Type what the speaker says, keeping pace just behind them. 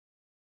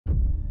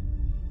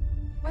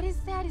What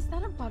is that? Is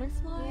that a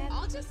butterfly? Yeah,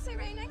 I'll just sit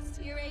right next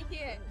to you right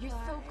here. You're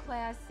so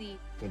classy.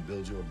 We'll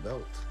build you a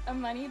belt. A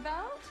money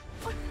belt?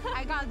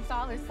 I got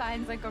dollar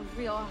signs like a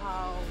real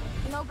hoe.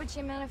 No, but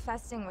you're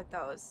manifesting with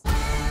those.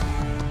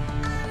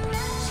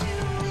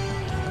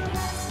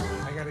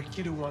 I got a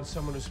kid who wants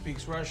someone who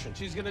speaks Russian.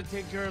 She's gonna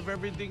take care of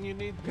everything you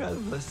need.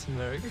 God bless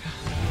America.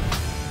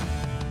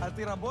 А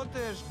ты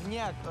работаешь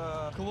вне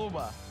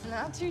клуба?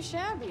 Not too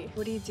shabby.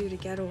 What do you do to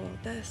get all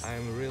this?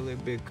 I'm really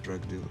big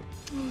drug dealer.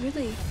 Oh,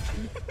 really?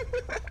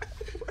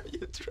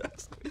 You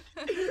trust me?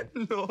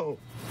 No.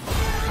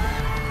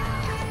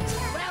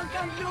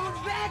 Welcome to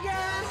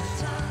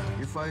Vegas!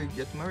 If I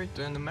get married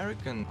to an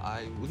American,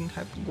 I wouldn't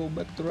have to go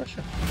back to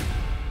Russia.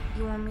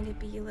 You want me to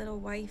be your little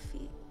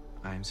wifey?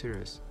 I'm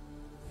serious.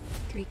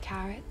 3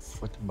 carats?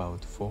 What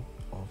about 4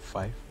 or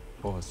 5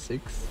 or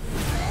 6?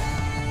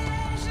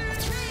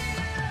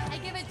 I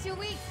give it 2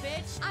 weeks,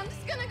 bitch. I'm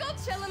just gonna go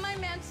chill in my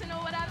mansion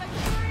or whatever.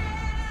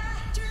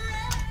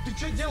 Ты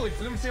что делаешь?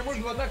 Прям себе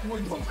можно вот так в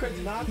мой дом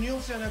ходить?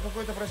 Наткнулся на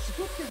какой-то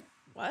проститутке?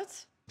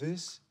 What?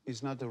 This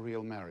is not a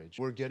real marriage.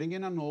 We're getting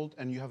in annulled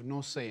and you have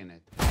no say in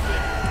it.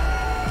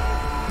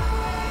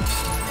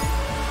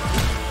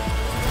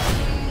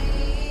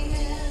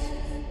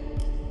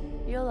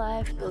 Your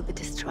life will be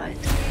destroyed.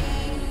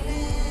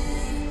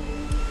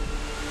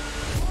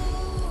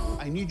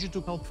 I need you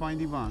to help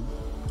find Ivan.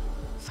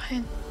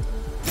 Fine.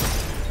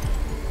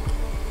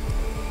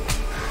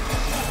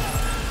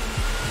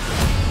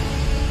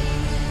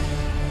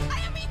 I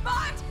am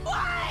Yvonne's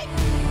wife!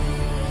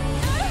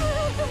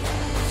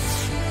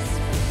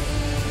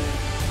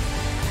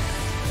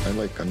 I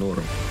like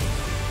ANORA.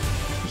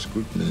 It's a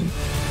good name.